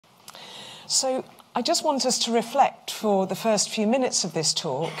So I just want us to reflect for the first few minutes of this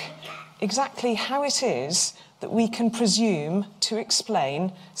talk exactly how it is that we can presume to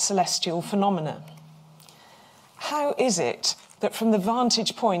explain celestial phenomena. How is it that from the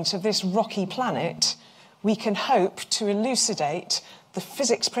vantage point of this rocky planet, we can hope to elucidate the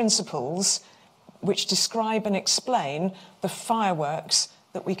physics principles which describe and explain the fireworks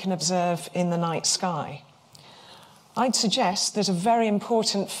that we can observe in the night sky? I'd suggest that a very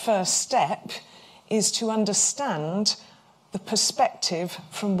important first step is to understand the perspective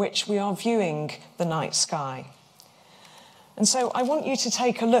from which we are viewing the night sky. And so I want you to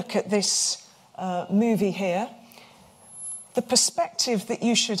take a look at this movie here. The perspective that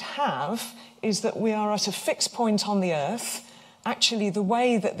you should have is that we are at a fixed point on the Earth. Actually, the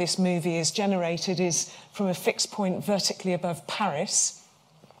way that this movie is generated is from a fixed point vertically above Paris.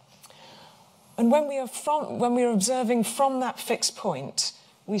 And when we are observing from that fixed point,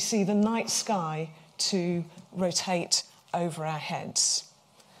 we see the night sky to rotate over our heads.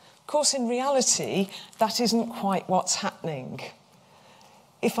 Of course, in reality, that isn't quite what's happening.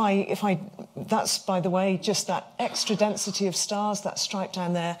 That's, by the way, just that extra density of stars, that stripe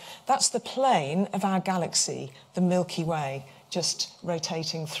down there, that's the plane of our galaxy, the Milky Way, just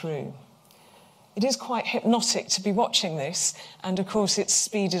rotating through. It is quite hypnotic to be watching this, and of course it's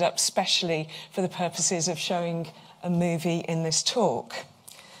speeded up specially for the purposes of showing a movie in this talk.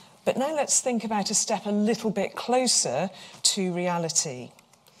 But now let's think about a step a little bit closer to reality.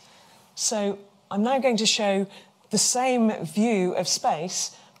 So I'm now going to show the same view of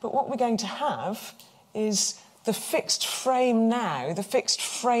space, but what we're going to have is the fixed frame now, the fixed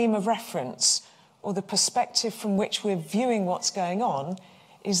frame of reference, or the perspective from which we're viewing what's going on,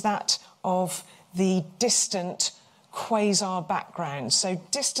 is that of the distant quasar background. So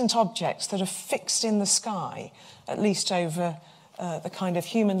distant objects that are fixed in the sky, at least over the kind of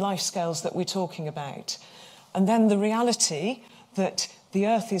human life scales that we're talking about. And then the reality that the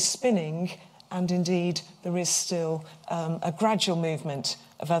Earth is spinning, and indeed there is still a gradual movement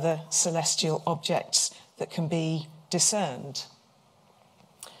of other celestial objects that can be discerned.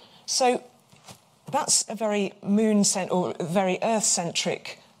 So that's a very very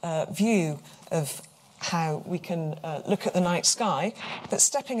Earth-centric view of how we can look at the night sky. But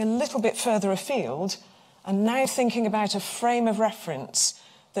stepping a little bit further afield, and now thinking about a frame of reference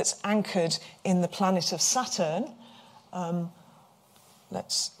that's anchored in the planet of Saturn.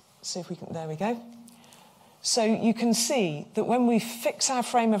 Let's see if we can, there we go. So you can see that when we fix our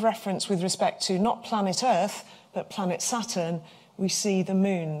frame of reference with respect to not planet Earth, but planet Saturn, we see the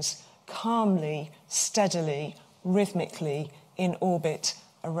moons calmly, steadily, rhythmically in orbit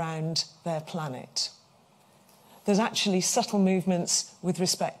around their planet. There's actually subtle movements with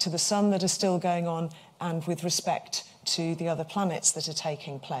respect to the sun that are still going on, and with respect to the other planets that are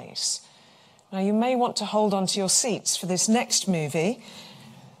taking place. Now, you may want to hold on to your seats for this next movie.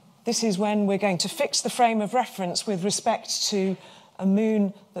 This is when we're going to fix the frame of reference with respect to a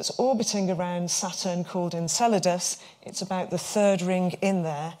moon that's orbiting around Saturn called Enceladus. It's about the third ring in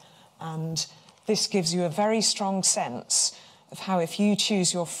there, and this gives you a very strong sense of how, if you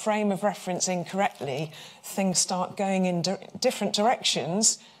choose your frame of reference incorrectly, things start going in different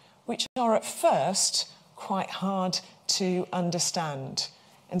directions, which are at first quite hard to understand.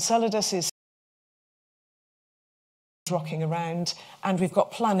 Enceladus is rocking around, and we've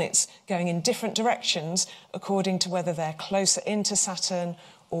got planets going in different directions according to whether they're closer into Saturn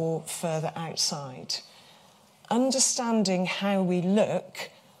or further outside. Understanding how we look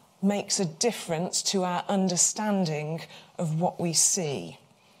makes a difference to our understanding of what we see.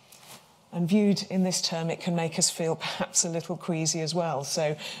 And viewed in this term, it can make us feel perhaps a little queasy as well.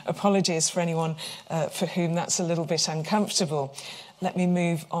 So apologies for anyone for whom that's a little bit uncomfortable. Let me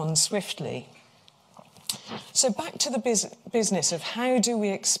move on swiftly. So back to the business of how do we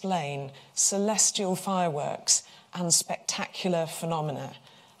explain celestial fireworks and spectacular phenomena?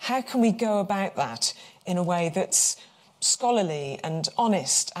 How can we go about that in a way that's scholarly and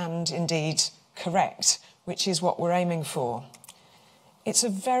honest and indeed correct, which is what we're aiming for? It's a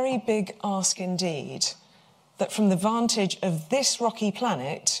very big ask indeed that from the vantage of this rocky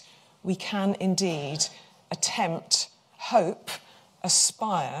planet, we can indeed attempt, hope,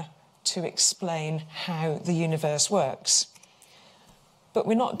 aspire to explain how the universe works. But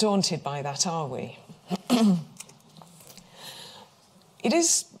we're not daunted by that, are we? It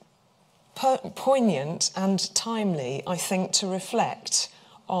is poignant and timely, I think, to reflect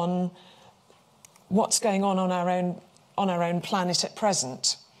on what's going on our own planet at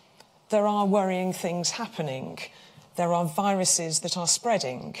present. There are worrying things happening. There are viruses that are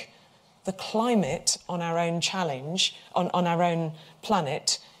spreading. The climate on our own on our own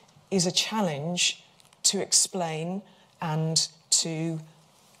planet is a challenge to explain and to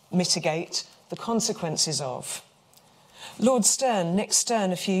mitigate the consequences of. Lord Stern, Nick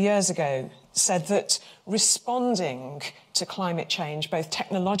Stern, a few years ago, said that responding to climate change, both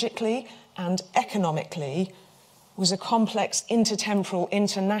technologically and economically, was a complex, intertemporal,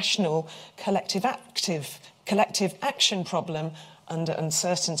 international, collective action problem under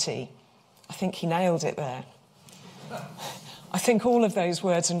uncertainty. I think he nailed it there. I think all of those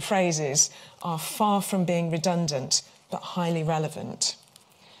words and phrases are far from being redundant, but highly relevant.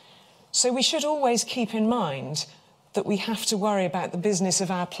 So we should always keep in mind that we have to worry about the business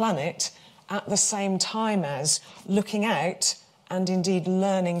of our planet at the same time as looking out and indeed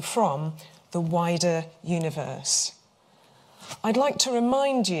learning from the wider universe. I'd like to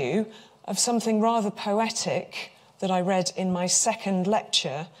remind you of something rather poetic that I read in my second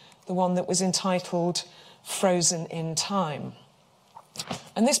lecture, the one that was entitled Frozen in Time.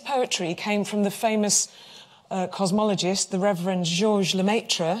 And this poetry came from the famous cosmologist, the Reverend Georges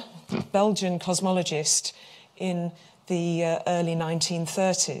Lemaitre, Belgian cosmologist in the early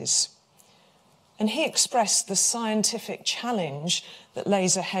 1930s. And he expressed the scientific challenge that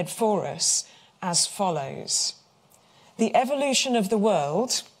lays ahead for us as follows. The evolution of the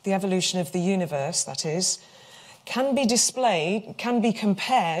world, the evolution of the universe, that is, can be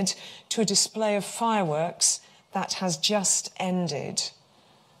compared to a display of fireworks that has just ended.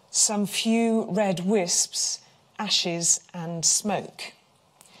 Some few red wisps, ashes and smoke.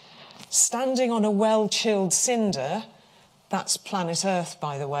 Standing on a well-chilled cinder, that's planet Earth,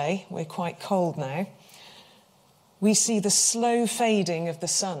 by the way, we're quite cold now, we see the slow fading of the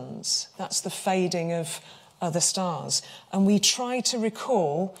suns, that's the fading of other stars, and we try to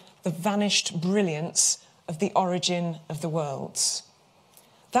recall the vanished brilliance of the origin of the worlds.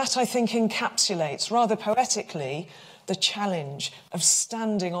 That, I think, encapsulates, rather poetically, the challenge of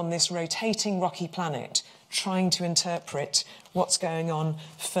standing on this rotating rocky planet, trying to interpret what's going on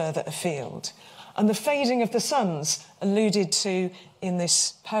further afield. And the fading of the suns alluded to in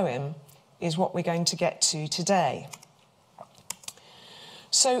this poem is what we're going to get to today.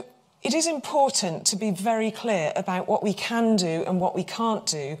 So it is important to be very clear about what we can do and what we can't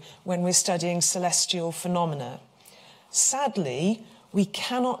do when we're studying celestial phenomena. Sadly, we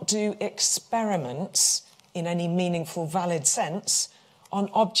cannot do experiments in any meaningful, valid sense on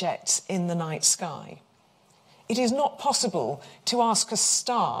objects in the night sky. It is not possible to ask a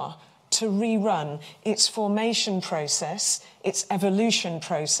star to rerun its formation process, its evolution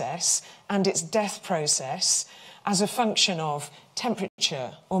process, and its death process as a function of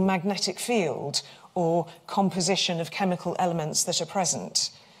temperature or magnetic field or composition of chemical elements that are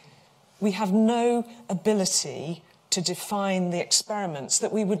present. We have no ability to define the experiments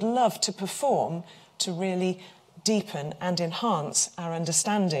that we would love to perform to really deepen and enhance our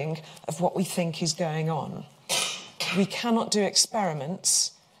understanding of what we think is going on. We cannot do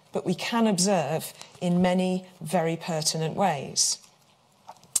experiments, but we can observe in many very pertinent ways.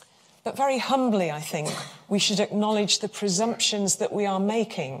 But very humbly, I think, we should acknowledge the presumptions that we are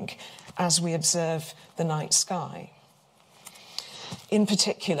making as we observe the night sky. In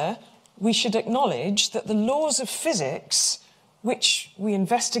particular, we should acknowledge that the laws of physics, which we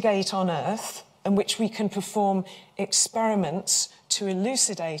investigate on Earth and which we can perform experiments to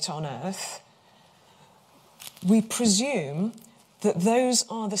elucidate on Earth, we presume that those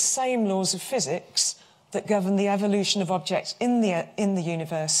are the same laws of physics that govern the evolution of objects in the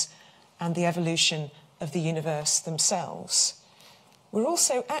universe and the evolution of the universe themselves. We're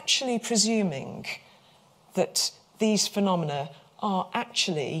also actually presuming that these phenomena are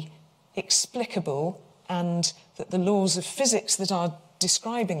actually explicable and that the laws of physics that are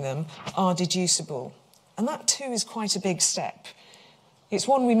describing them are deducible. And that too is quite a big step. It's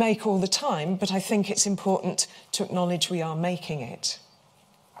one we make all the time, but I think it's important to acknowledge we are making it.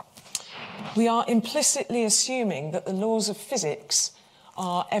 We are implicitly assuming that the laws of physics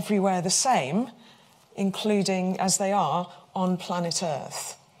are everywhere the same, including as they are on planet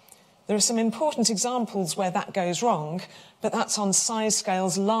Earth. There are some important examples where that goes wrong, but that's on size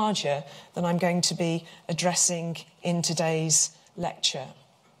scales larger than I'm going to be addressing in today's lecture.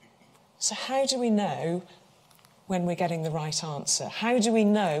 So how do we know when we're getting the right answer? How do we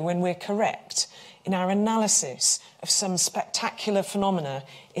know when we're correct in our analysis of some spectacular phenomena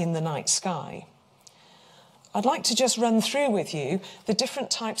in the night sky? I'd like to just run through with you the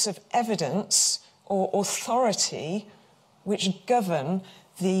different types of evidence or authority which govern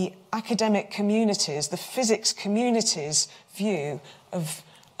the academic community's, the physics community's view of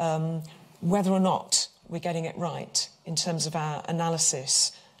whether or not we're getting it right in terms of our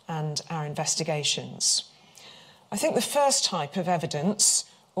analysis and our investigations. I think the first type of evidence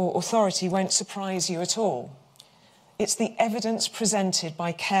or authority won't surprise you at all. It's the evidence presented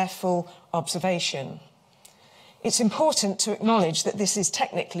by careful observation. It's important to acknowledge that this is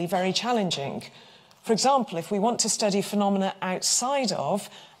technically very challenging. For example, if we want to study phenomena outside of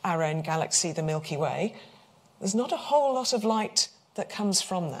our own galaxy, the Milky Way, there's not a whole lot of light that comes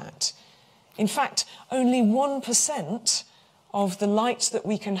from that. In fact, only 1% of the light that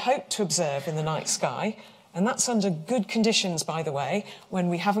we can hope to observe in the night sky, and that's under good conditions, by the way, when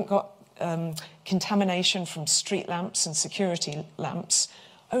we haven't got contamination from street lamps and security lamps,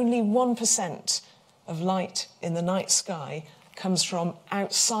 only 1% of light in the night sky comes from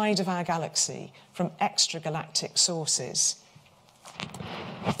outside of our galaxy, from extragalactic sources.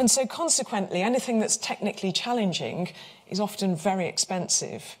 And so consequently, anything that's technically challenging is often very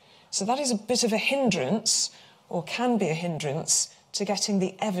expensive. So that is a bit of a hindrance, or can be a hindrance, to getting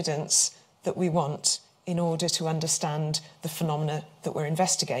the evidence that we want in order to understand the phenomena that we're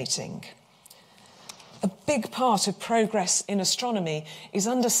investigating. A big part of progress in astronomy is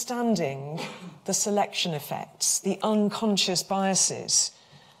understanding the selection effects, the unconscious biases,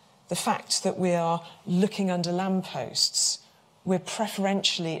 the fact that we are looking under lampposts. We're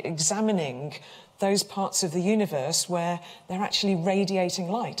preferentially examining those parts of the universe where they're actually radiating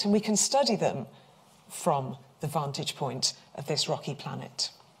light, and we can study them from the vantage point of this rocky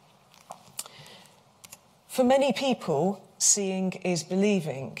planet. For many people, seeing is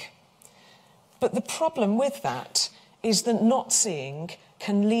believing. But the problem with that is that not seeing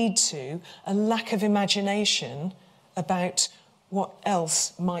can lead to a lack of imagination about what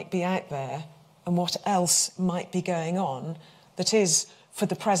else might be out there and what else might be going on that is, for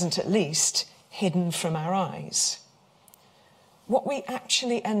the present at least, hidden from our eyes. What we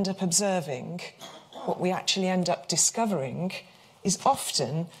actually end up observing, what we actually end up discovering, is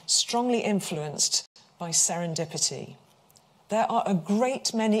often strongly influenced by serendipity. There are a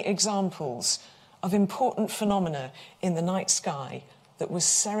great many examples of important phenomena in the night sky that were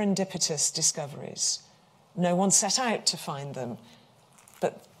serendipitous discoveries. No one set out to find them,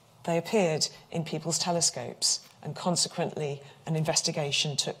 but they appeared in people's telescopes, and consequently an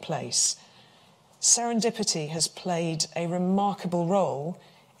investigation took place. Serendipity has played a remarkable role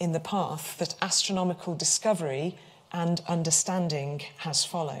in the path that astronomical discovery and understanding has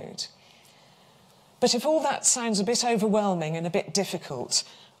followed. But if all that sounds a bit overwhelming and a bit difficult,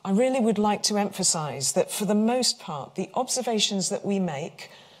 I really would like to emphasise that for the most part, the observations that we make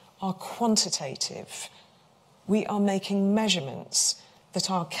are quantitative. We are making measurements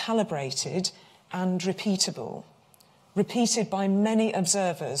that are calibrated and repeatable, repeated by many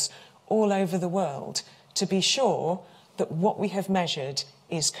observers all over the world to be sure that what we have measured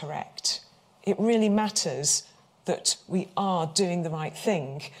is correct. It really matters that we are doing the right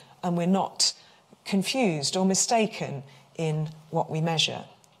thing and we're not confused or mistaken in what we measure.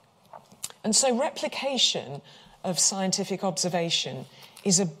 And so replication of scientific observation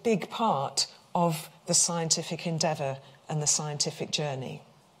is a big part of the scientific endeavour and the scientific journey.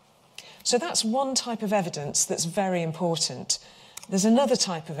 So that's one type of evidence that's very important. There's another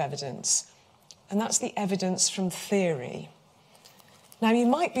type of evidence, and that's the evidence from theory. Now, you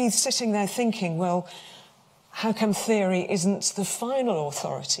might be sitting there thinking, well, how come theory isn't the final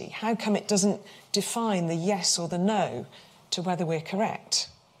authority? How come it doesn't define the yes or the no to whether we're correct?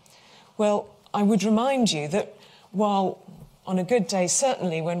 Well, I would remind you that while on a good day,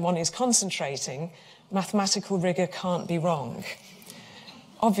 certainly when one is concentrating, mathematical rigour can't be wrong.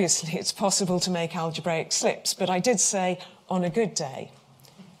 Obviously, it's possible to make algebraic slips, but I did say on a good day.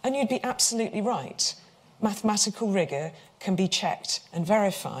 And you'd be absolutely right. Mathematical rigour can be checked and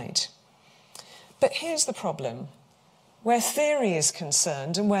verified. But here's the problem. Where theory is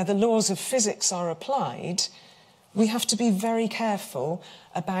concerned and where the laws of physics are applied, we have to be very careful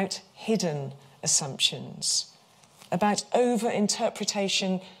about hidden assumptions, about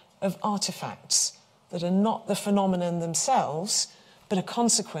over-interpretation of artefacts that are not the phenomenon themselves, but a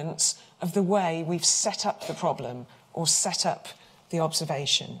consequence of the way we've set up the problem or set up the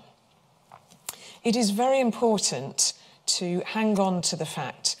observation. It is very important to hang on to the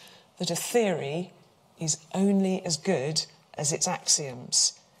fact that a theory is only as good as its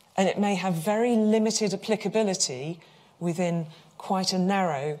axioms, and it may have very limited applicability within quite a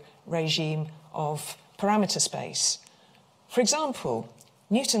narrow regime of parameter space. For example,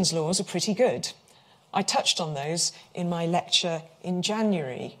 Newton's laws are pretty good. I touched on those in my lecture in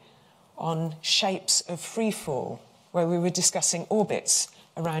January on shapes of free fall, where we were discussing orbits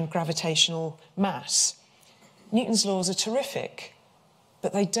around gravitational mass. Newton's laws are terrific,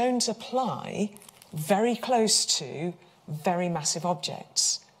 but they don't apply very close to very massive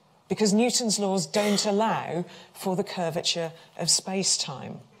objects. because Newton's laws don't allow for the curvature of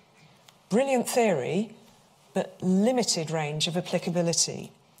space-time. Brilliant theory, but limited range of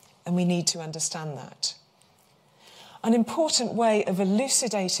applicability, and we need to understand that. An important way of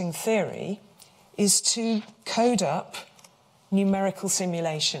elucidating theory is to code up numerical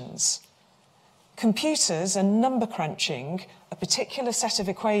simulations. Computers are number crunching a particular set of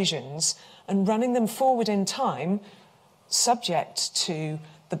equations and running them forward in time, subject to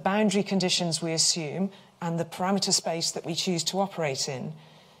the boundary conditions we assume and the parameter space that we choose to operate in,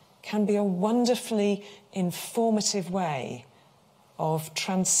 can be a wonderfully informative way of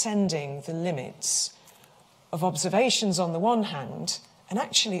transcending the limits of observations on the one hand, and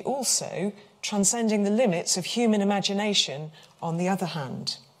actually also transcending the limits of human imagination on the other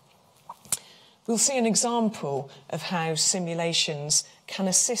hand. We'll see an example of how simulations can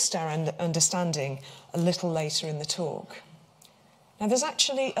assist our understanding a little later in the talk. Now, there's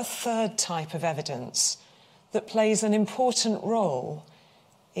actually a third type of evidence that plays an important role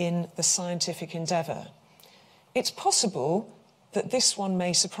in the scientific endeavour. It's possible that this one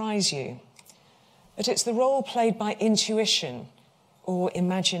may surprise you, but it's the role played by intuition or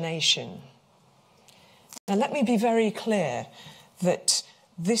imagination. Now, let me be very clear that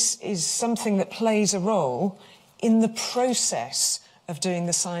this is something that plays a role in the process of doing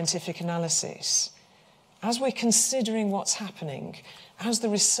the scientific analysis. As we're considering what's happening, as the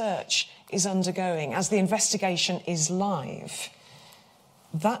research is undergoing, as the investigation is live,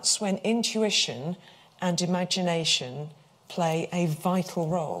 that's when intuition and imagination play a vital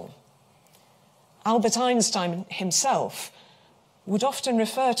role. Albert Einstein himself would often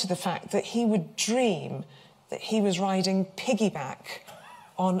refer to the fact that he would dream that he was riding piggyback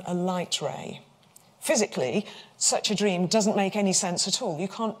on a light ray. Physically, such a dream doesn't make any sense at all. You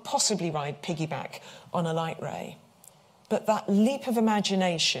can't possibly ride piggyback on a light ray. But that leap of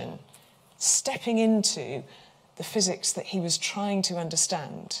imagination, stepping into the physics that he was trying to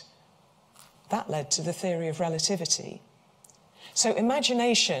understand, that led to the theory of relativity. So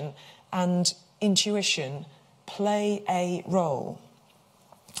imagination and intuition play a role.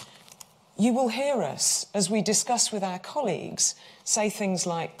 You will hear us, as we discuss with our colleagues, say things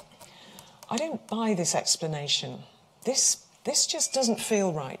like, I don't buy this explanation. This just doesn't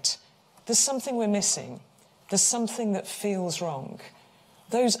feel right. There's something we're missing. There's something that feels wrong.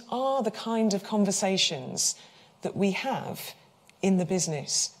 Those are the kind of conversations that we have in the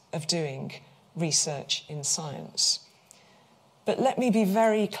business of doing research in science. But let me be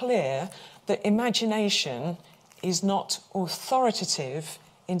very clear that imagination is not authoritative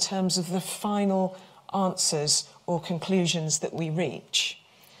in terms of the final answers or conclusions that we reach.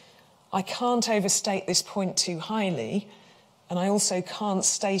 I can't overstate this point too highly, and I also can't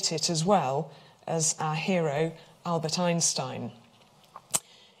state it as well as our hero, Albert Einstein.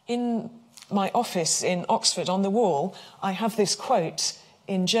 In my office in Oxford, on the wall, I have this quote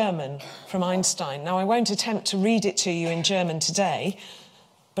in German from Einstein. Now, I won't attempt to read it to you in German today,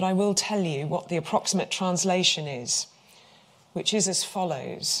 but I will tell you what the approximate translation is, which is as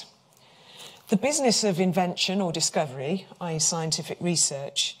follows. The business of invention or discovery, i.e. scientific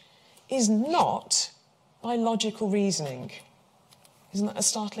research, is not by logical reasoning. Isn't that a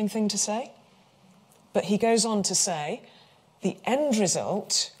startling thing to say? But he goes on to say, the end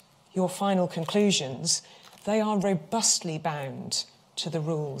result, your final conclusions, they are robustly bound to the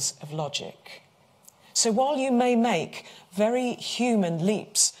rules of logic. So while you may make very human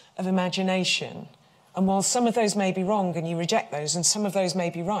leaps of imagination, and while some of those may be wrong and you reject those, and some of those may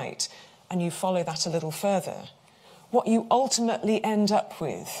be right, and you follow that a little further, what you ultimately end up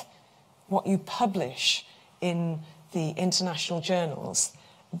with, what you publish in the international journals,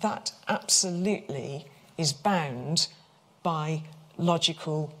 that absolutely is bound by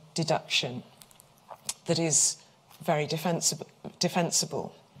logical deduction that is very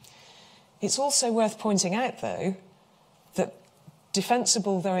defensible. It's also worth pointing out, though, that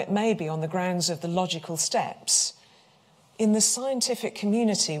defensible though it may be on the grounds of the logical steps, in the scientific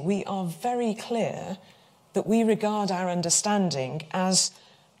community we are very clear that we regard our understanding as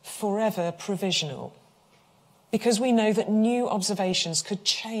forever provisional, because we know that new observations could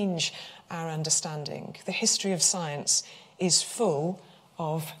change our understanding. The history of science is full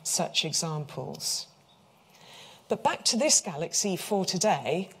of such examples. But back to this galaxy for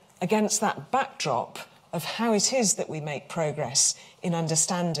today, against that backdrop of how it is that we make progress in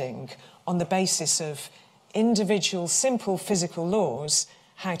understanding on the basis of individual simple physical laws,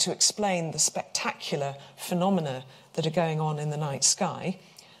 how to explain the spectacular phenomena that are going on in the night sky,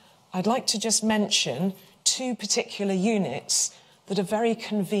 I'd like to just mention two particular units that are very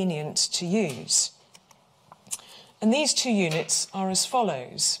convenient to use. And these two units are as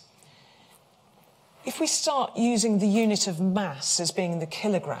follows. If we start using the unit of mass as being the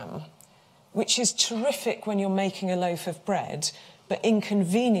kilogram, which is terrific when you're making a loaf of bread, but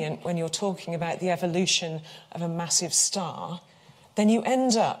inconvenient when you're talking about the evolution of a massive star, then you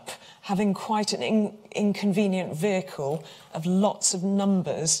end up having quite an inconvenient vehicle of lots of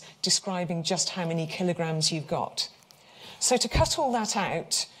numbers describing just how many kilograms you've got. So to cut all that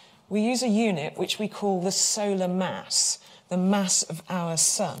out, we use a unit which we call the solar mass, the mass of our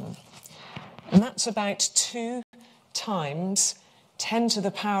sun. And that's about 2 times 10 to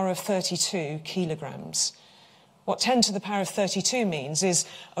the power of 32 kilograms. What 10 to the power of 32 means is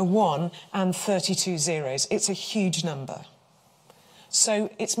a 1 and 32 zeros. It's a huge number. So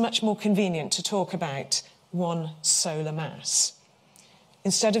it's much more convenient to talk about one solar mass.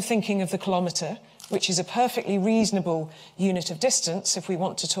 Instead of thinking of the kilometre, which is a perfectly reasonable unit of distance if we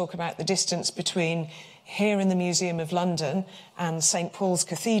want to talk about the distance between here in the Museum of London and St Paul's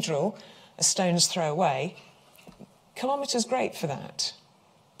Cathedral, a stone's throw away, kilometre's great for that.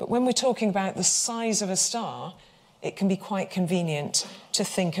 But when we're talking about the size of a star, it can be quite convenient to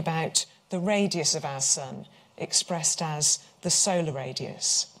think about the radius of our sun, expressed as the solar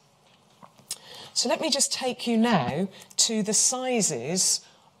radius. So let me just take you now to the sizes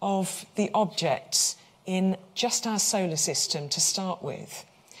of the objects in just our solar system to start with.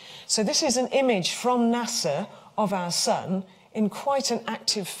 So this is an image from NASA of our sun in quite an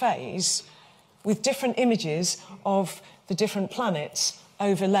active phase, with different images of the different planets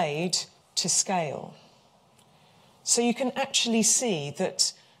overlaid to scale. So you can actually see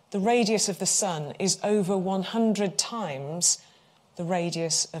that the radius of the sun is over 100 times the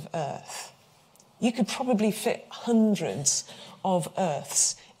radius of Earth. You could probably fit hundreds of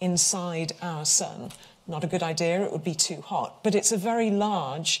Earths inside our sun. Not a good idea, it would be too hot, but it's a very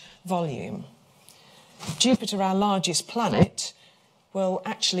large volume. Jupiter, our largest planet, well,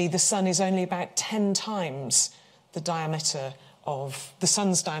 actually, the sun is only about 10 times the diameter of... The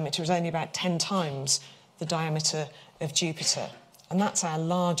sun's diameter is only about 10 times the diameter of Jupiter, and that's our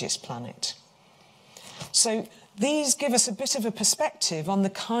largest planet. So these give us a bit of a perspective on the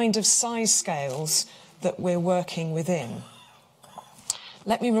kind of size scales that we're working within.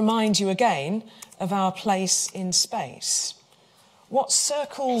 Let me remind you again of our place in space. What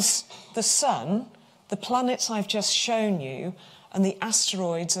circles the sun, the planets I've just shown you, and the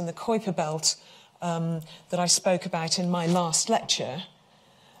asteroids and the Kuiper belt that I spoke about in my last lecture,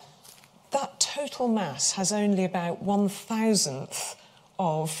 that total mass has only about 1,000th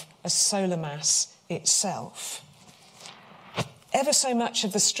of a solar mass itself. Ever so much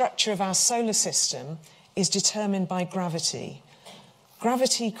of the structure of our solar system is determined by gravity.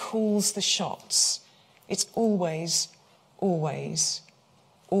 Gravity calls the shots. It's always, always,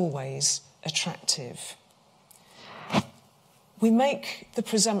 always attractive. We make the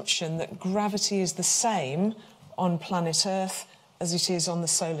presumption that gravity is the same on planet Earth as it is on the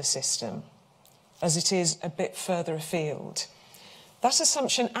solar system, as it is a bit further afield. That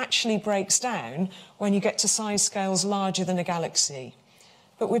assumption actually breaks down when you get to size scales larger than a galaxy,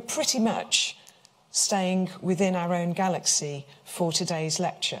 but we're pretty much staying within our own galaxy for today's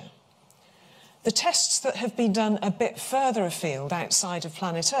lecture. The tests that have been done a bit further afield outside of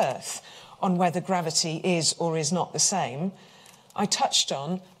planet Earth on whether gravity is or is not the same, I touched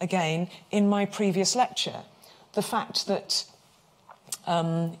on, again, in my previous lecture. The fact that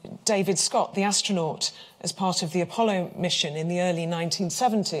David Scott, the astronaut, as part of the Apollo mission in the early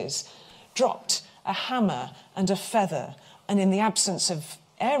 1970s, dropped a hammer and a feather, and in the absence of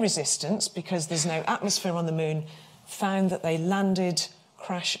air resistance, because there's no atmosphere on the moon, found that they landed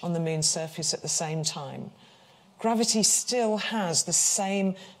crash on the moon's surface at the same time. Gravity still has the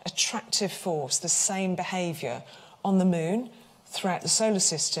same attractive force, the same behaviour on the moon throughout the solar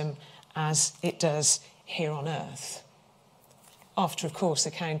system as it does here on Earth. After, of course,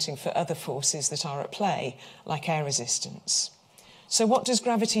 accounting for other forces that are at play, like air resistance. So what does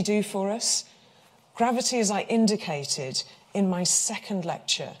gravity do for us? Gravity, as I indicated in my second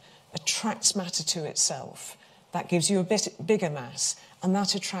lecture, attracts matter to itself. That gives you a bit bigger mass, and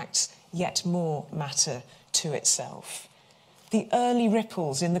that attracts yet more matter to itself. The early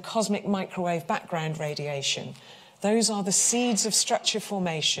ripples in the cosmic microwave background radiation, those are the seeds of structure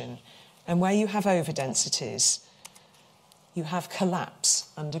formation, and where you have overdensities, you have collapse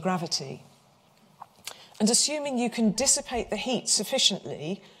under gravity. And assuming you can dissipate the heat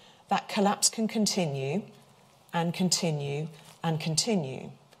sufficiently, that collapse can continue and continue and continue.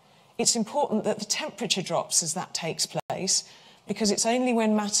 It's important that the temperature drops as that takes place, because it's only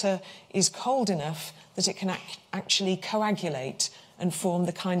when matter is cold enough that it can actually coagulate and form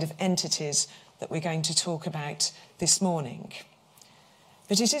the kind of entities that we're going to talk about this morning.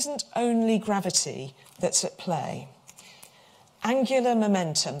 But it isn't only gravity that's at play. Angular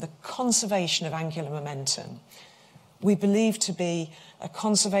momentum, the conservation of angular momentum, we believe to be a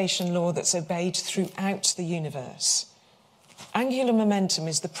conservation law that's obeyed throughout the universe. Angular momentum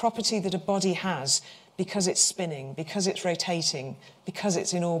is the property that a body has because it's spinning, because it's rotating, because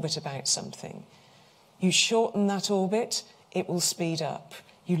it's in orbit about something. You shorten that orbit, it will speed up.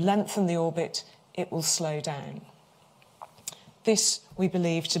 You lengthen the orbit, it will slow down. This we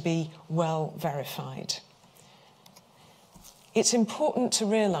believe to be well verified. It's important to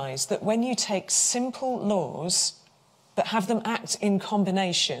realise that when you take simple laws but have them act in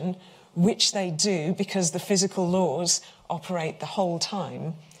combination, which they do because the physical laws operate the whole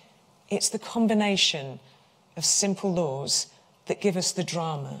time, it's the combination of simple laws that give us the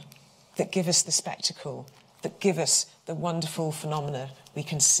drama, that give us the spectacle, that give us the wonderful phenomena we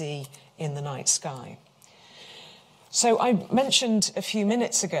can see in the night sky. So I mentioned a few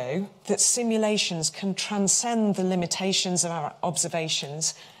minutes ago that simulations can transcend the limitations of our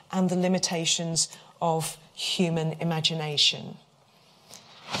observations and the limitations of human imagination.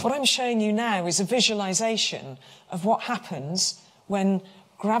 What I'm showing you now is a visualization of what happens when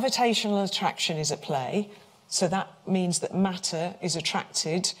gravitational attraction is at play. So that means that matter is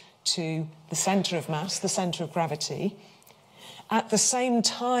attracted to the centre of mass, the centre of gravity, at the same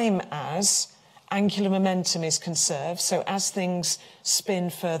time as angular momentum is conserved. So as things spin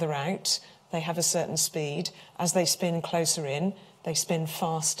further out, they have a certain speed. As they spin closer in, they spin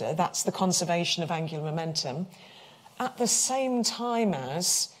faster. That's the conservation of angular momentum. At the same time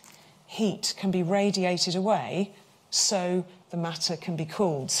as heat can be radiated away, so the matter can be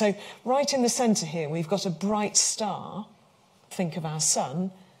cooled. So right in the centre here, we've got a bright star, think of our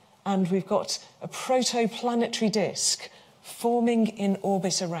sun, and we've got a protoplanetary disk forming in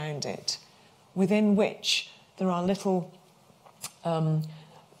orbit around it, within which there are little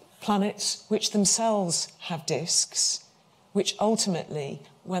planets which themselves have disks, which ultimately,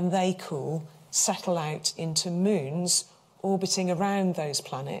 when they cool, settle out into moons orbiting around those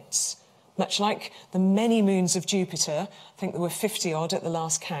planets, much like the many moons of Jupiter. I think there were 50 odd at the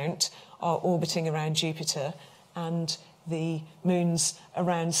last count, are orbiting around Jupiter, and the moons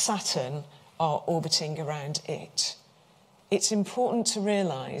around Saturn are orbiting around it. It's important to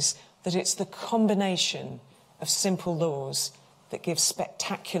realise that it's the combination of simple laws that give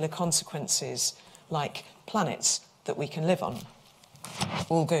spectacular consequences, like planets that we can live on.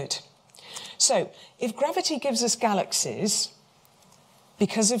 All good. So, if gravity gives us galaxies,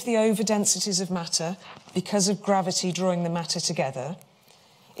 because of the overdensities of matter, because of gravity drawing the matter together,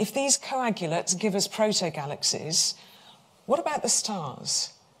 if these coagulates give us protogalaxies, what about the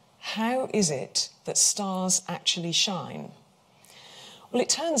stars? How is it that stars actually shine? Well, it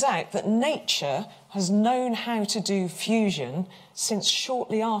turns out that nature has known how to do fusion since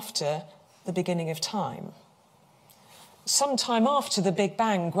shortly after the beginning of time. Sometime after the Big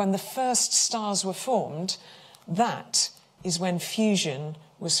Bang, when the first stars were formed, that is when fusion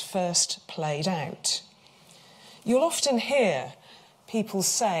was first played out. You'll often hear people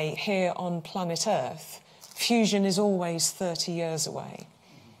say here on planet Earth, fusion is always 30 years away.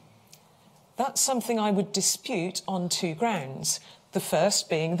 That's something I would dispute on two grounds. The first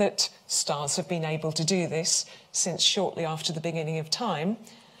being that stars have been able to do this since shortly after the beginning of time.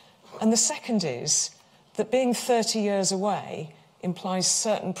 And the second is that being 30 years away implies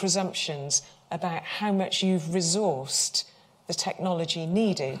certain presumptions about how much you've resourced the technology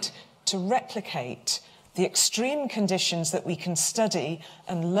needed to replicate the extreme conditions that we can study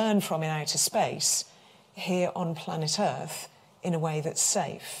and learn from in outer space here on planet Earth in a way that's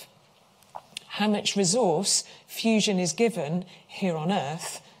safe. How much resource fusion is given here on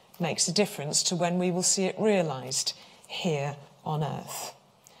Earth makes a difference to when we will see it realised here on Earth.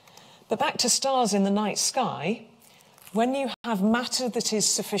 But back to stars in the night sky, when you have matter that is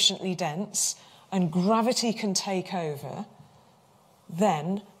sufficiently dense and gravity can take over,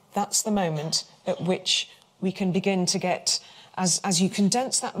 then that's the moment at which we can begin to get, as you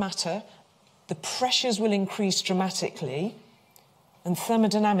condense that matter, the pressures will increase dramatically, and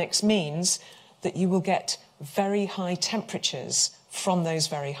thermodynamics means that you will get very high temperatures from those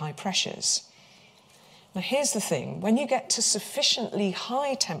very high pressures. Now, here's the thing. When you get to sufficiently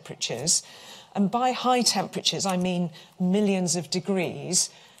high temperatures, and by high temperatures I mean millions of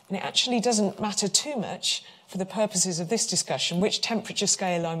degrees, and it actually doesn't matter too much for the purposes of this discussion which temperature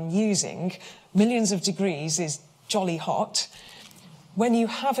scale I'm using, millions of degrees is jolly hot. When you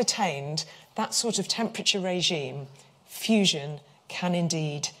have attained that sort of temperature regime, fusion can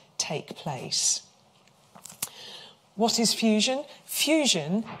indeed take place. What is fusion?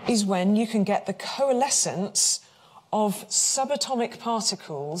 Fusion is when you can get the coalescence of subatomic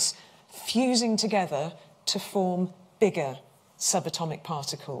particles fusing together to form bigger subatomic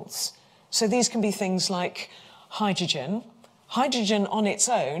particles. So these can be things like hydrogen. Hydrogen on its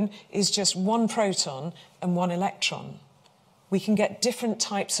own is just one proton and one electron. We can get different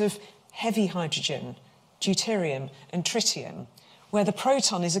types of heavy hydrogen, deuterium and tritium, where the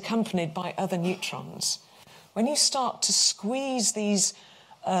proton is accompanied by other neutrons. When you start to squeeze these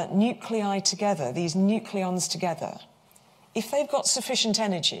nuclei together, these nucleons together, if they've got sufficient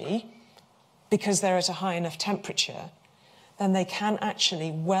energy, because they're at a high enough temperature, then they can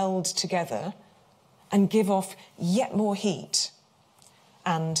actually weld together and give off yet more heat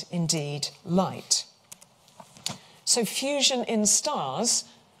and, indeed, light. So fusion in stars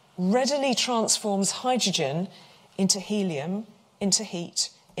readily transforms hydrogen into helium, into heat,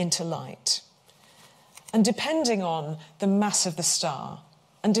 into light. And depending on the mass of the star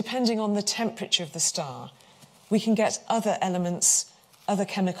and depending on the temperature of the star, we can get other elements, other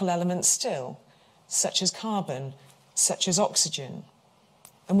chemical elements still, such as carbon, such as oxygen.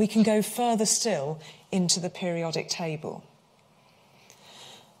 And we can go further still into the periodic table.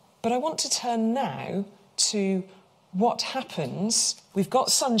 But I want to turn now to what happens. We've got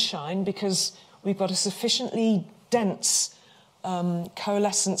sunshine because we've got a sufficiently dense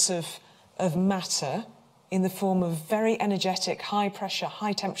coalescence of matter in the form of very energetic, high-pressure,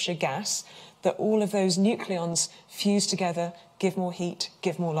 high-temperature gas, that all of those nucleons fuse together, give more heat,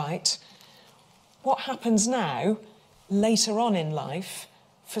 give more light. What happens now, later on in life,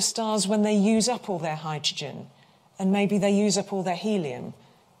 for stars when they use up all their hydrogen, and maybe they use up all their helium,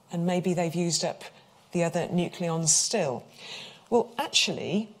 and maybe they've used up the other nucleons still? Well,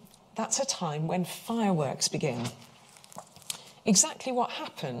 actually, that's a time when fireworks begin. Exactly what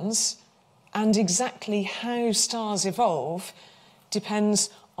happens and exactly how stars evolve depends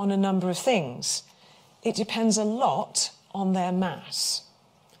on a number of things. It depends a lot on their mass.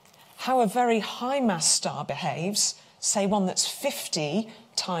 How a very high mass star behaves, say one that's 50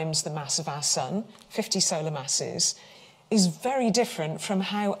 times the mass of our sun, 50 solar masses, is very different from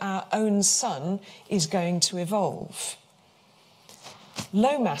how our own sun is going to evolve.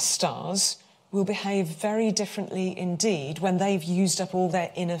 Low mass stars will behave very differently indeed when they've used up all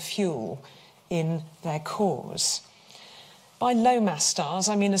their inner fuel in their cores. By low mass stars,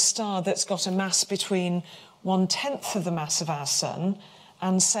 I mean a star that's got a mass between 1/10 of the mass of our sun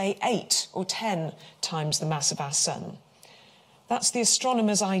and, say, 8 or 10 times the mass of our sun. That's the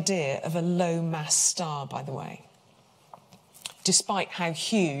astronomer's idea of a low mass star, by the way, despite how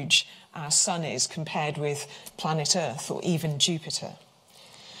huge our sun is compared with planet Earth or even Jupiter.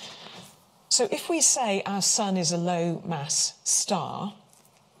 So if we say our sun is a low mass star,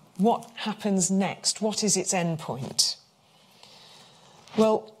 what happens next? What is its endpoint?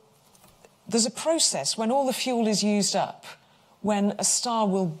 Well, there's a process when all the fuel is used up, when a star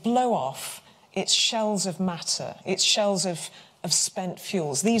will blow off its shells of matter, its shells of spent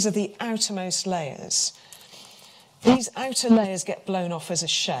fuels. These are the outermost layers. These outer layers get blown off as a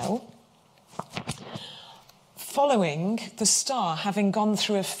shell, following the star having gone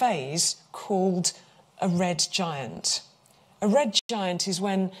through a phase called a red giant. A red giant is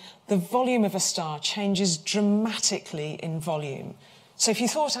when the volume of a star changes dramatically in volume. So if you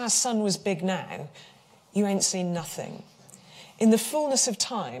thought our sun was big now, you ain't seen nothing. In the fullness of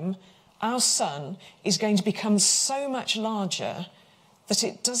time, our sun is going to become so much larger that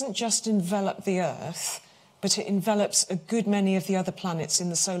it doesn't just envelop the Earth, but it envelops a good many of the other planets in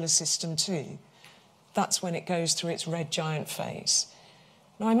the solar system too. That's when it goes through its red giant phase.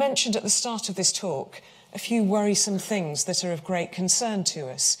 Now, I mentioned at the start of this talk a few worrisome things that are of great concern to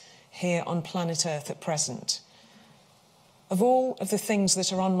us here on planet Earth at present. Of all of the things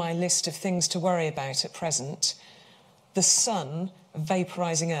that are on my list of things to worry about at present, the sun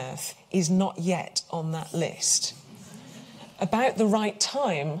vaporising Earth is not yet on that list. About the right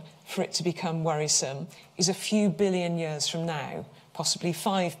time for it to become worrisome is a few billion years from now, possibly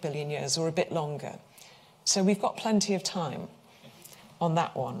 5 billion years or a bit longer. So we've got plenty of time on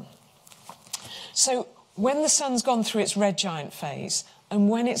that one. So when the sun's gone through its red giant phase and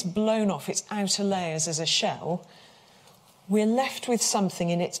when it's blown off its outer layers as a shell, we're left with something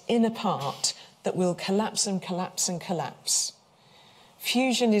in its inner part that will collapse and collapse and collapse.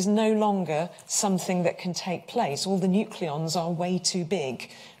 Fusion is no longer something that can take place. All the nucleons are way too big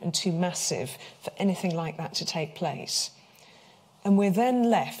and too massive for anything like that to take place. And we're then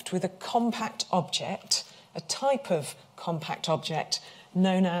left with a compact object, a type of compact object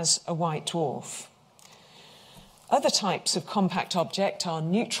known as a white dwarf. Other types of compact object are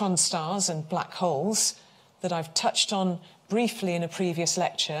neutron stars and black holes that I've touched on briefly in a previous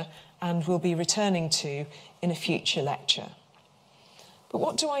lecture and we'll be returning to in a future lecture. But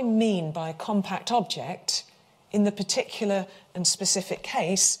what do I mean by a compact object in the particular and specific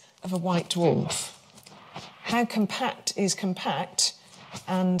case of a white dwarf? How compact is compact,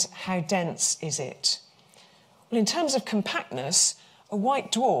 and how dense is it? Well, in terms of compactness, a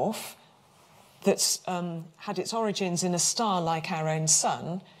white dwarf that's had its origins in a star like our own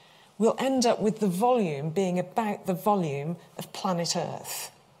sun will end up with the volume being about the volume of planet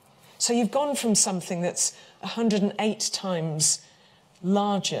Earth. So you've gone from something that's 108 times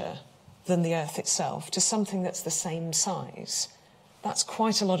larger than the Earth itself to something that's the same size. That's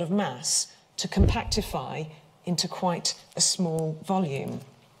quite a lot of mass to compactify into quite a small volume.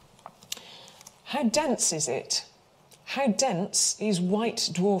 How dense is it? How dense is white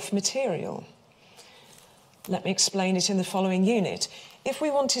dwarf material? Let me explain it in the following unit. If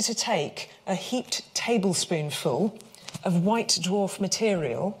we wanted to take a heaped tablespoonful of white dwarf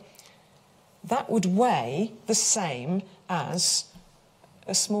material, that would weigh the same as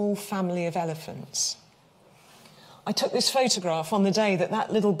a small family of elephants. I took this photograph on the day that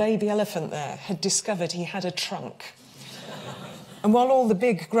that little baby elephant there had discovered he had a trunk. And while all the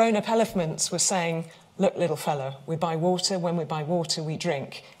big grown-up elephants were saying, "Look, little fellow, we buy water, when we buy water, we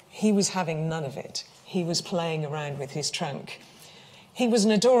drink," he was having none of it. He was playing around with his trunk. He was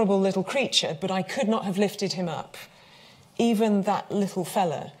an adorable little creature, but I could not have lifted him up. Even that little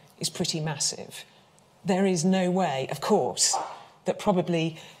fella is pretty massive. There is no way, of course, that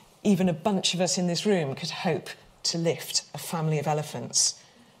probably even a bunch of us in this room could hope to lift a family of elephants.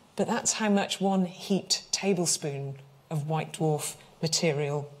 But that's how much one heaped tablespoon of white dwarf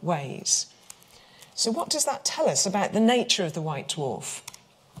material weighs. So what does that tell us about the nature of the white dwarf?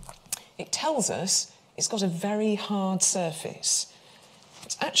 It tells us it's got a very hard surface.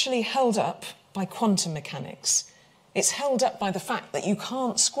 It's actually held up by quantum mechanics. It's held up by the fact that you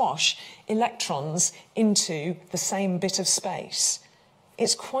can't squash electrons into the same bit of space.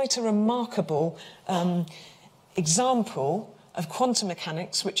 It's quite a remarkable example of quantum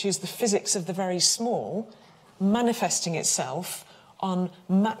mechanics, which is the physics of the very small, manifesting itself on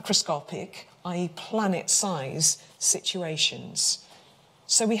macroscopic, i.e. planet-size situations.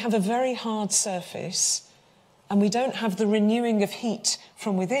 So we have a very hard surface, and we don't have the renewing of heat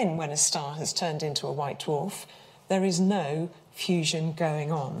from within when a star has turned into a white dwarf. There is no fusion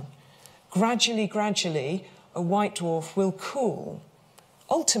going on. Gradually, a white dwarf will cool.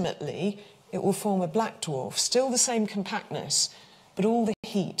 Ultimately, it will form a black dwarf, still the same compactness, but all the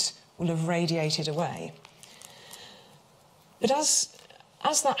heat will have radiated away. But as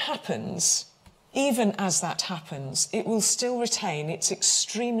that happens, even as that happens, it will still retain its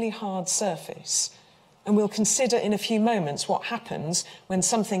extremely hard surface. And we'll consider in a few moments what happens when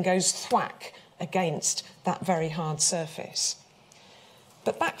something goes thwack against that very hard surface.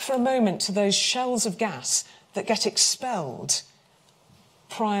 But back for a moment to those shells of gas that get expelled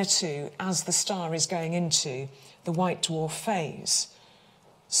prior to, as the star is going into the white dwarf phase.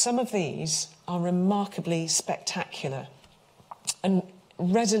 Some of these are remarkably spectacular and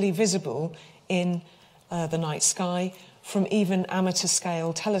readily visible in the night sky from even amateur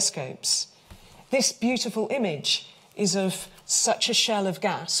scale telescopes. This beautiful image is of such a shell of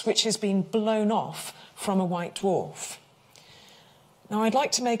gas which has been blown off from a white dwarf. Now, I'd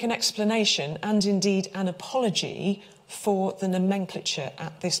like to make an explanation and indeed an apology for the nomenclature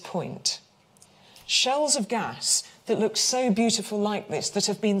at this point. Shells of gas that look so beautiful like this, that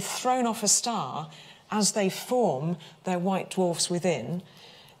have been thrown off a star as they form their white dwarfs within,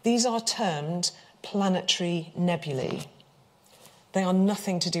 these are termed planetary nebulae. They are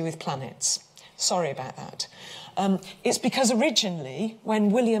nothing to do with planets. Sorry about that. It's because originally,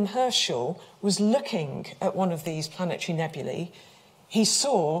 when William Herschel was looking at one of these planetary nebulae, he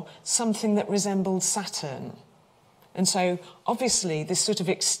saw something that resembled Saturn. And so, obviously, this sort of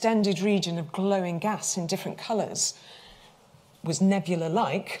extended region of glowing gas in different colours was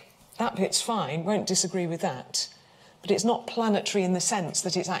nebula-like. That bit's fine, won't disagree with that. But it's not planetary in the sense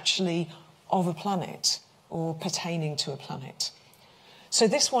that it's actually of a planet or pertaining to a planet. So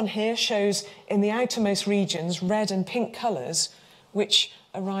this one here shows in the outermost regions red and pink colours which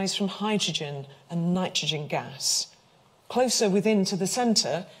arise from hydrogen and nitrogen gas. Closer within to the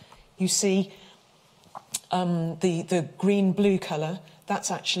centre, you see the green-blue colour,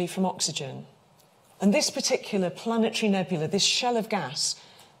 that's actually from oxygen. And this particular planetary nebula, this shell of gas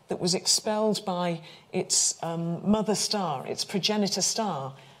that was expelled by its mother star, its progenitor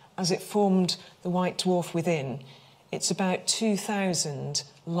star, as it formed the white dwarf within, it's about 2,000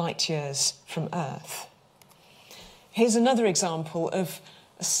 light years from Earth. Here's another example of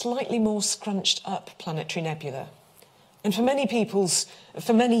a slightly more scrunched up planetary nebula. And for many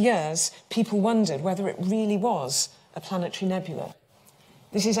years, people wondered whether it really was a planetary nebula.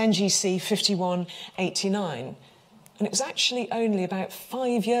 This is NGC 5189. And it was actually only about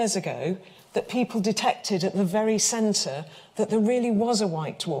 5 years ago that people detected at the very centre that there really was a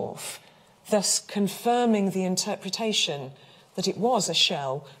white dwarf, thus confirming the interpretation that it was a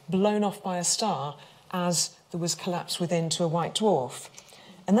shell blown off by a star as there was collapse within to a white dwarf.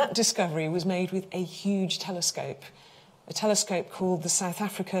 And that discovery was made with a huge telescope, a telescope called the South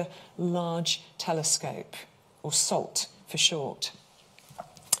Africa Large Telescope, or SALT for short.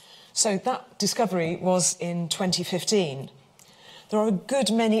 So that discovery was in 2015. There are a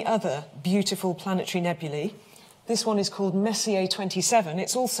good many other beautiful planetary nebulae. This one is called Messier 27.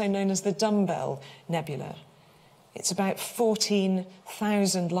 It's also known as the Dumbbell Nebula. It's about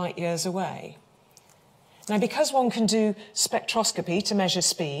 14,000 light years away. Now, because one can do spectroscopy to measure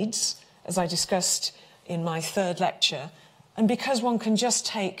speeds, as I discussed in my third lecture, and because one can just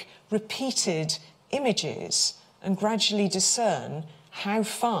take repeated images and gradually discern how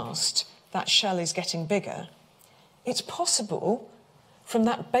fast that shell is getting bigger, it's possible from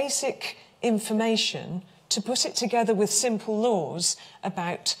that basic information to put it together with simple laws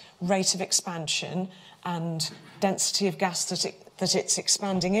about rate of expansion and density of gas that it's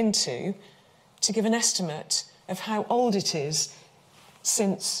expanding into, to give an estimate of how old it is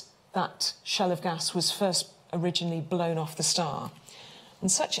since that shell of gas was first originally blown off the star. And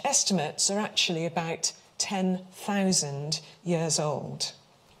such estimates are actually about 10,000 years old.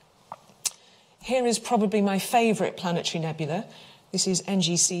 Here is probably my favourite planetary nebula. This is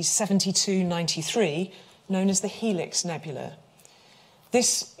NGC 7293, known as the Helix Nebula.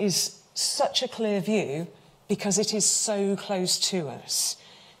 This is such a clear view because it is so close to us.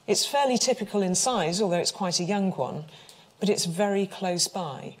 It's fairly typical in size, although it's quite a young one, but it's very close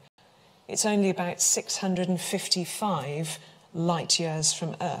by. It's only about 655 light years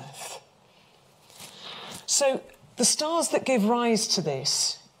from Earth. So the stars that give rise to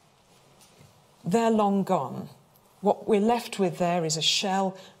this, they're long gone. What we're left with there is a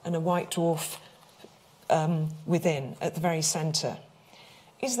shell and a white dwarf within, at the very centre.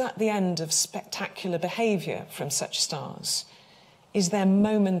 Is that the end of spectacular behaviour from such stars? Is their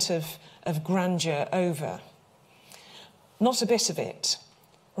moment of grandeur over? Not a bit of it.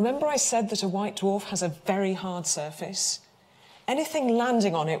 Remember I said that a white dwarf has a very hard surface? Anything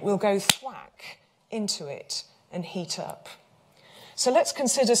landing on it will go thwack into it and heat up. So let's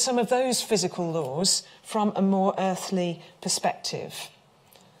consider some of those physical laws from a more earthly perspective.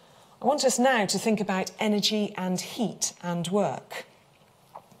 I want us now to think about energy and heat and work.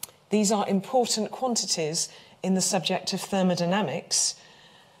 These are important quantities in the subject of thermodynamics,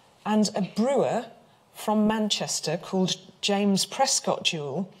 and a brewer from Manchester called James Prescott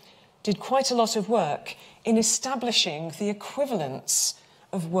Joule did quite a lot of work in establishing the equivalence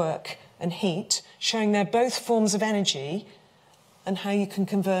of work and heat, showing they're both forms of energy and how you can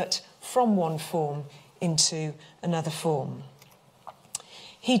convert from one form into another form.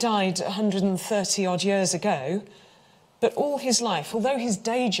 He died 130 odd years ago, but all his life, although his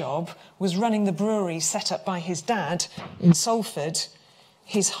day job was running the brewery set up by his dad in Salford,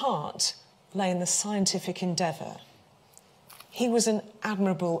 his heart lay in the scientific endeavour. He was an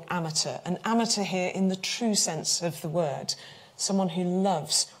admirable amateur, an amateur here in the true sense of the word, someone who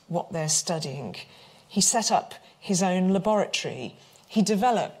loves what they're studying. He set up his own laboratory. He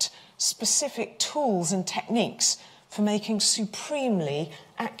developed specific tools and techniques for making supremely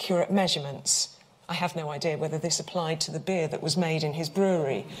accurate measurements. I have no idea whether this applied to the beer that was made in his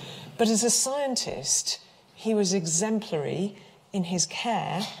brewery, but as a scientist, he was exemplary in his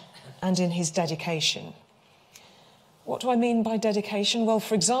care and in his dedication. What do I mean by dedication? Well,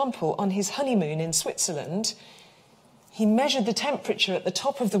 for example, on his honeymoon in Switzerland, he measured the temperature at the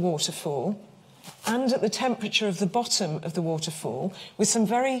top of the waterfall and at the temperature of the bottom of the waterfall with some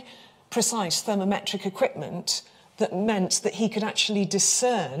very precise thermometric equipment that meant that he could actually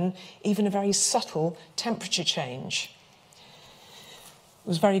discern even a very subtle temperature change. It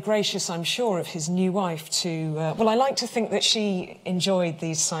was very gracious, I'm sure, of his new wife to... well, I like to think that she enjoyed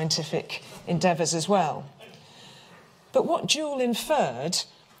these scientific endeavours as well. But what Joule inferred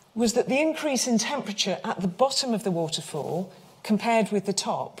was that the increase in temperature at the bottom of the waterfall, compared with the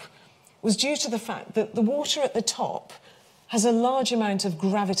top, was due to the fact that the water at the top has a large amount of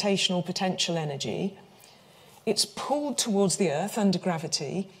gravitational potential energy. It's pulled towards the Earth under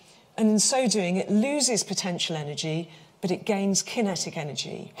gravity, and in so doing it loses potential energy, but it gains kinetic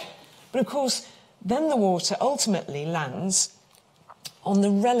energy. But of course, then the water ultimately lands on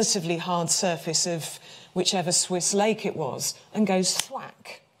the relatively hard surface of whichever Swiss lake it was and goes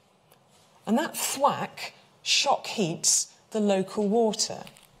thwack. And that thwack shock heats the local water.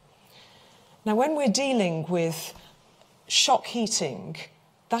 Now, when we're dealing with shock heating,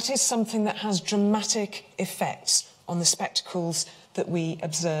 that is something that has dramatic effects on the spectacles that we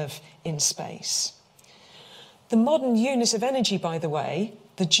observe in space. The modern unit of energy, by the way,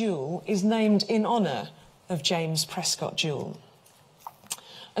 the joule, is named in honour of James Prescott Joule.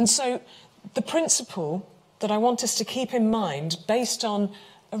 And so the principle that I want us to keep in mind, based on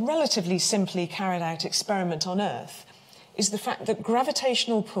a relatively simply carried out experiment on Earth, is the fact that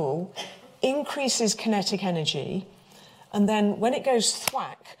gravitational pull increases kinetic energy, and then when it goes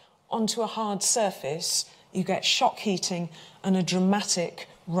thwack onto a hard surface, you get shock heating and a dramatic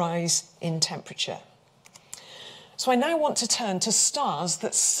rise in temperature. So I now want to turn to stars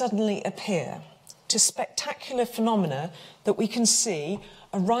that suddenly appear, to spectacular phenomena that we can see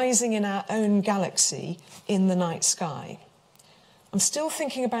arising in our own galaxy in the night sky. I'm still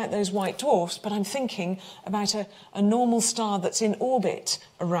thinking about those white dwarfs, but I'm thinking about a normal star that's in orbit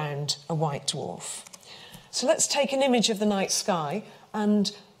around a white dwarf. So let's take an image of the night sky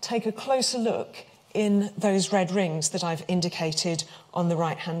and take a closer look in those red rings that I've indicated on the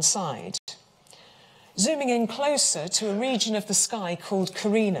right-hand side. Zooming in closer to a region of the sky called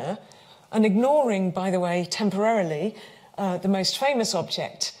Carina, and ignoring, by the way, temporarily, the most famous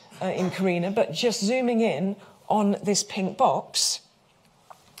object in Carina, but just zooming in on this pink box,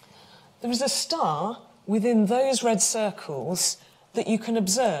 there is a star within those red circles that you can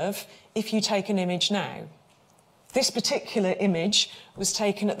observe if you take an image now. This particular image was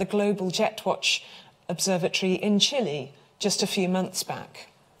taken at the Global Jetwatch Observatory in Chile just a few months back.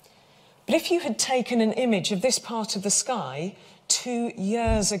 But if you had taken an image of this part of the sky 2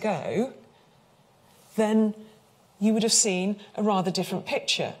 years ago, then you would have seen a rather different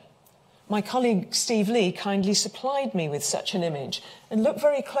picture. My colleague Steve Lee kindly supplied me with such an image, and look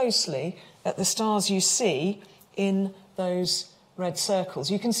very closely at the stars you see in those red circles.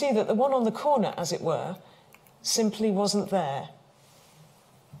 You can see that the one on the corner, as it were, simply wasn't there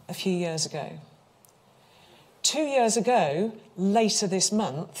a few years ago. 2 years ago, later this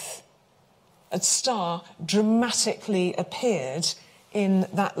month, a star dramatically appeared in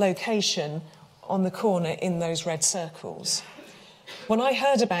that location on the corner in those red circles. When I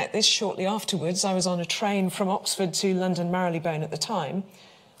heard about this shortly afterwards, I was on a train from Oxford to London Marylebone at the time.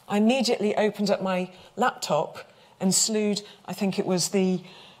 I immediately opened up my laptop and slewed, I think it was the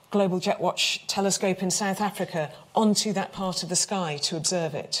Global Jetwatch telescope in South Africa, onto that part of the sky to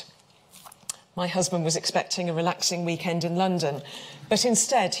observe it. My husband was expecting a relaxing weekend in London, but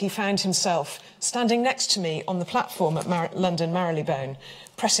instead he found himself standing next to me on the platform at London Marylebone,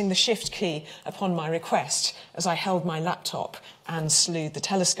 pressing the shift key upon my request as I held my laptop and slewed the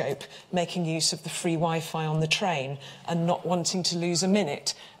telescope, making use of the free Wi-Fi on the train and not wanting to lose a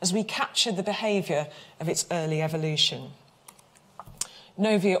minute as we captured the behaviour of its early evolution.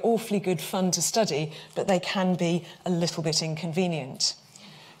 Novae are awfully good fun to study, but they can be a little bit inconvenient.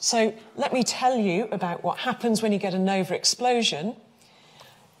 So let me tell you about what happens when you get a nova explosion.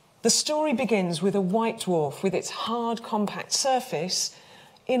 The story begins with a white dwarf with its hard, compact surface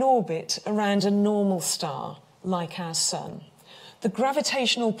in orbit around a normal star, like our Sun. The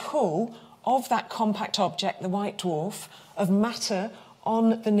gravitational pull of that compact object, the white dwarf, of matter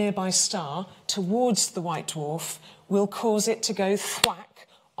on the nearby star towards the white dwarf will cause it to go thwack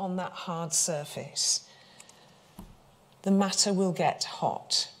on that hard surface. The matter will get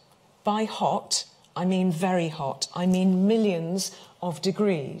hot. By hot, I mean very hot. I mean millions of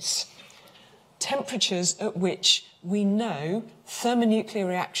degrees. Temperatures at which we know thermonuclear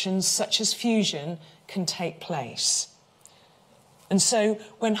reactions such as fusion can take place. And so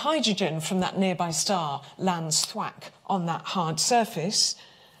when hydrogen from that nearby star lands thwack on that hard surface,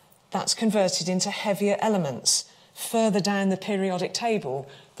 that's converted into heavier elements further down the periodic table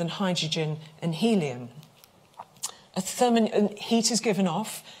than hydrogen and helium. Heat is given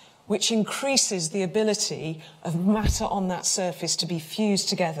off, which increases the ability of matter on that surface to be fused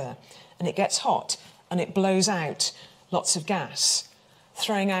together, and it gets hot and it blows out lots of gas,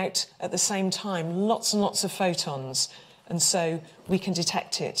 throwing out at the same time lots and lots of photons, and so we can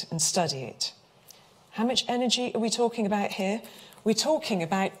detect it and study it. How much energy are we talking about here? We're talking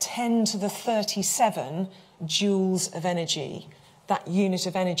about 10 to the 37 joules of energy, that unit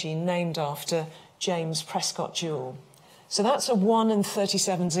of energy named after James Prescott Joule. So that's a 1 and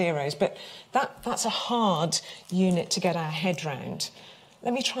 37 zeros, but that's a hard unit to get our head round.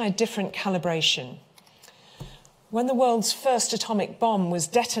 Let me try a different calibration. When the world's first atomic bomb was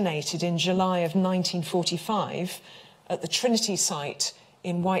detonated in July of 1945 at the Trinity site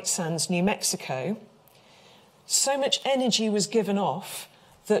in White Sands, New Mexico, so much energy was given off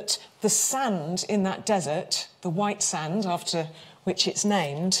that the sand in that desert, the white sand after which it's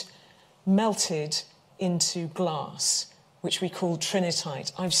named, melted into glass, which we call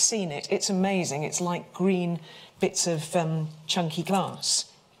trinitite. I've seen it. It's amazing. It's like green bits of chunky glass.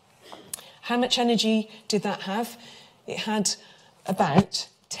 How much energy did that have? It had about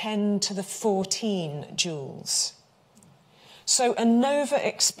 10 to the 14 joules. So a nova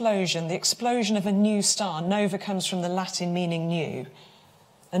explosion, the explosion of a new star, nova comes from the Latin meaning new.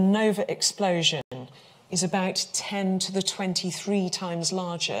 A nova explosion is about 10 to the 23 times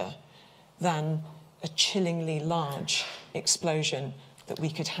larger than a chillingly large explosion that we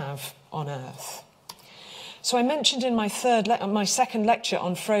could have on Earth. So I mentioned in my second lecture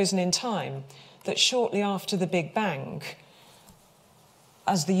on frozen in time that shortly after the Big Bang,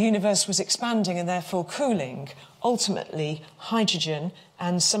 as the universe was expanding and therefore cooling, ultimately hydrogen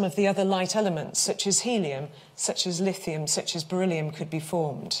and some of the other light elements, such as helium, such as lithium, such as beryllium, could be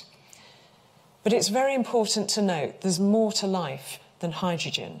formed. But it's very important to note there's more to life than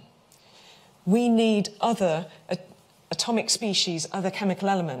hydrogen. We need other atomic species, other chemical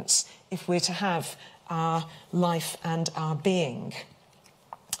elements, if we're to have our life and our being.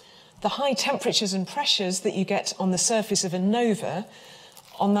 The high temperatures and pressures that you get on the surface of a nova,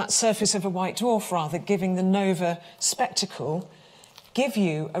 on that surface of a white dwarf rather, giving the nova spectacle, give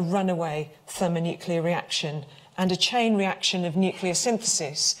you a runaway thermonuclear reaction and a chain reaction of nuclear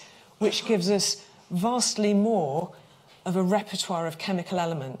synthesis, which gives us vastly more of a repertoire of chemical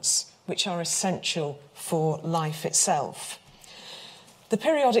elements which are essential for life itself. The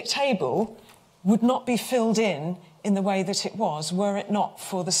periodic table would not be filled in the way that it was were it not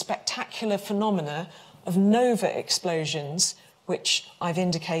for the spectacular phenomena of nova explosions, which I've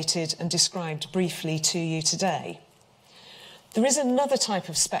indicated and described briefly to you today. There is another type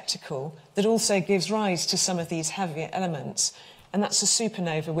of spectacle that also gives rise to some of these heavier elements, and that's a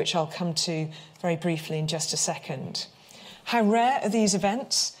supernova, which I'll come to very briefly in just a second. How rare are these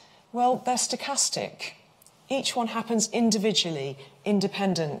events? Well, they're stochastic. Each one happens individually,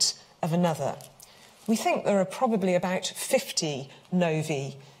 independent of another. We think there are probably about 50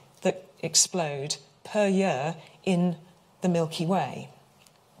 novae that explode per year in the Milky Way.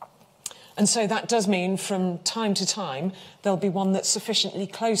 And so that does mean from time to time there'll be one that's sufficiently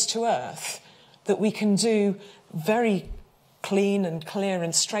close to Earth that we can do very clean and clear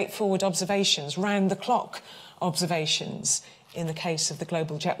and straightforward observations, round-the-clock observations in the case of the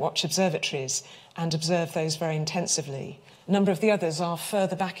Global Jet Watch observatories, and observe those very intensively. A number of the others are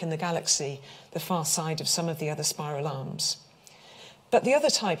further back in the galaxy, the far side of some of the other spiral arms. But the other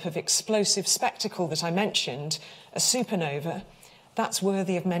type of explosive spectacle that I mentioned, a supernova, that's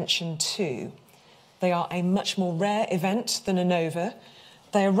worthy of mention too. They are a much more rare event than a nova.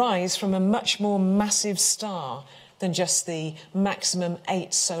 They arise from a much more massive star than just the maximum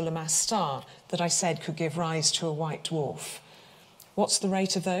 8 solar mass star that I said could give rise to a white dwarf. What's the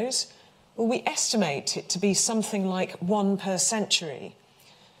rate of those? Well, we estimate it to be something like 1 per century.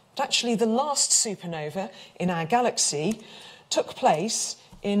 But actually, the last supernova in our galaxy took place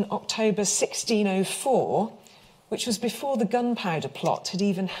in October 1604, which was before the gunpowder plot had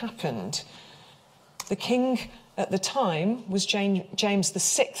even happened. The king at the time was James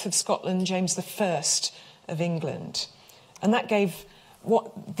VI of Scotland, James I of England. And that gave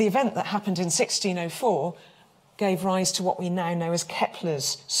the event that happened in 1604 gave rise to what we now know as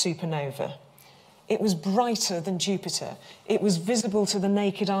Kepler's supernova. It was brighter than Jupiter. It was visible to the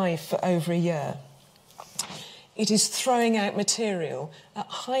naked eye for over a year. It is throwing out material at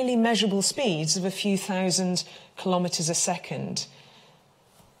highly measurable speeds of a few thousand kilometres a second.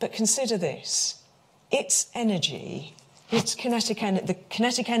 But consider this. Its energy, the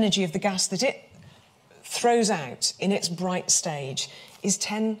kinetic energy of the gas that it throws out in its bright stage is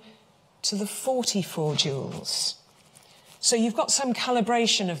 10 to the 44 joules. So you've got some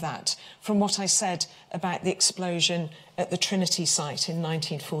calibration of that from what I said about the explosion at the Trinity site in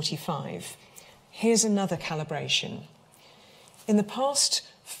 1945. Here's another calibration. In the past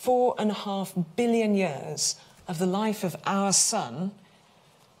 4.5 billion years of the life of our sun,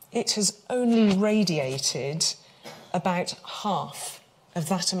 it has only radiated about half of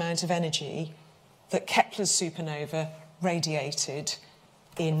that amount of energy that Kepler's supernova radiated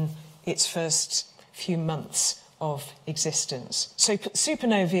in its first few months of existence. So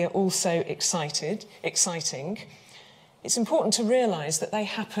supernovae are also exciting. It's important to realise that they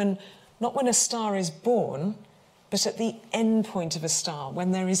happen not when a star is born, but at the end point of a star,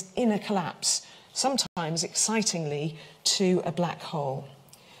 when there is inner collapse, sometimes excitingly to a black hole.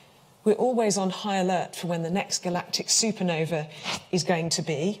 We're always on high alert for when the next galactic supernova is going to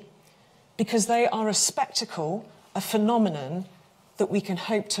be, because they are a spectacle, a phenomenon that we can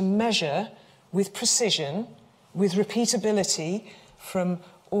hope to measure with precision, with repeatability from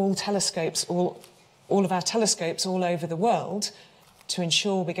all telescopes, all of our telescopes all over the world, to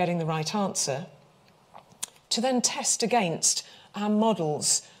ensure we're getting the right answer, to then test against our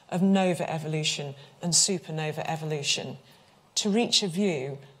models of nova evolution and supernova evolution, to reach a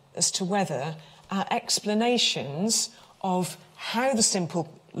view as to whether our explanations of how the simple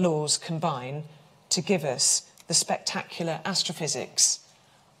laws combine to give us the spectacular astrophysics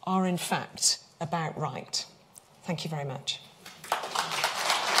are in fact about right. Thank you very much.